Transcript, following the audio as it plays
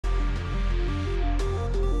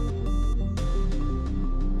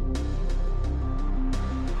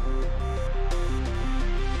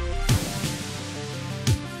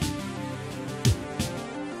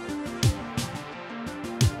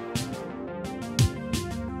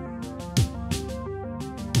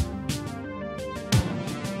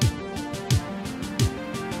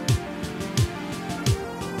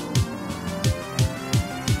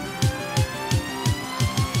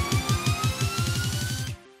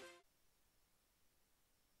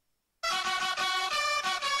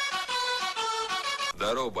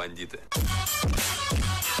Здорово, бандиты.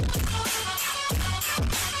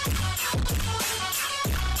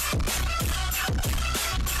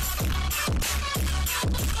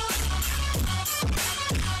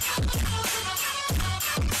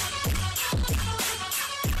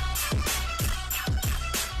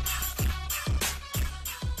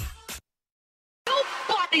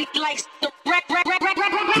 Nobody likes the big bad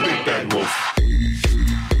wolf. The big bad wolf.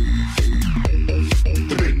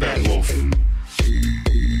 The big bad wolf.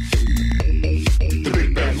 The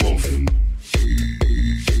big bad wolf.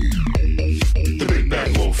 The big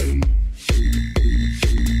bad wolf.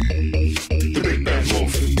 The big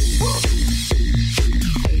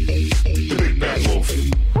bad wolf.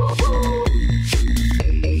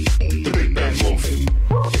 The big bad wolf.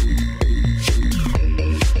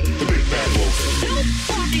 The big bad wolf.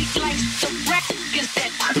 Nobody likes the records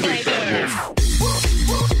that I play.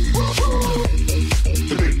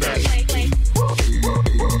 The big bad wolf.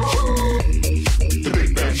 The big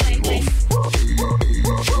bad wolf. The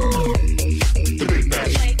big bad.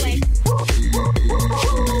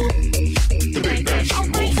 The big bad wolf.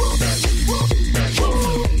 Bad wolf.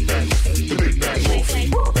 The big bad wolf. Bad wolf.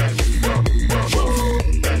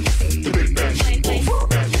 The big bad wolf.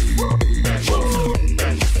 Bad wolf.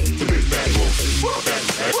 The big bad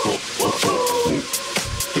wolf.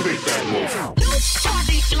 The big bad wolf.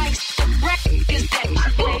 Nobody likes the records that I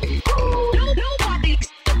play. Nobody likes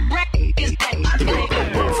the records that I play.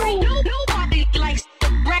 Nobody likes the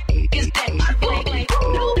records that I play.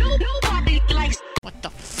 Nobody likes. What the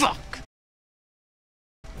fuck?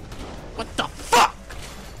 What the fuck?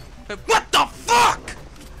 What the fuck?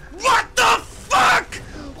 What the fuck?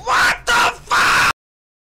 What the fuck?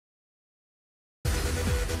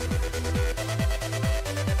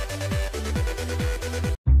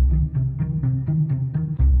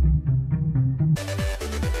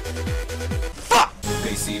 Fuck!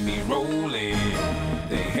 They see me rolling,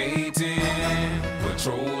 they hating,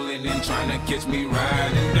 patrolling and trying to catch me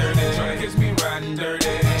riding dirty, trying to catch me riding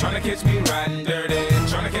dirty, trying to catch me riding dirty,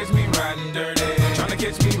 trying to catch me riding dirty, trying to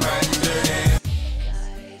catch me riding dirty.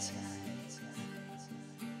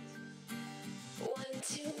 One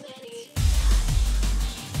too many.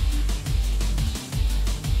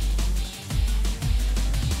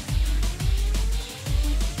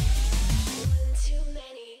 One too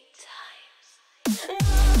many times.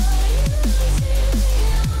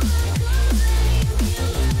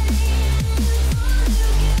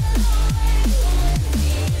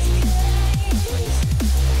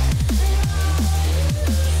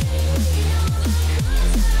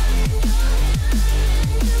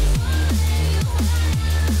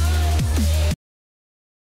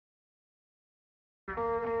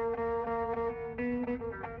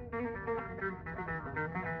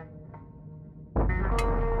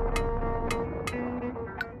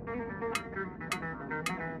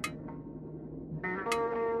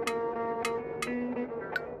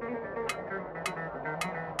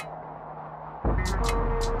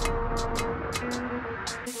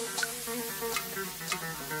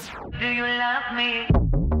 Do you love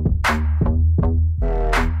me?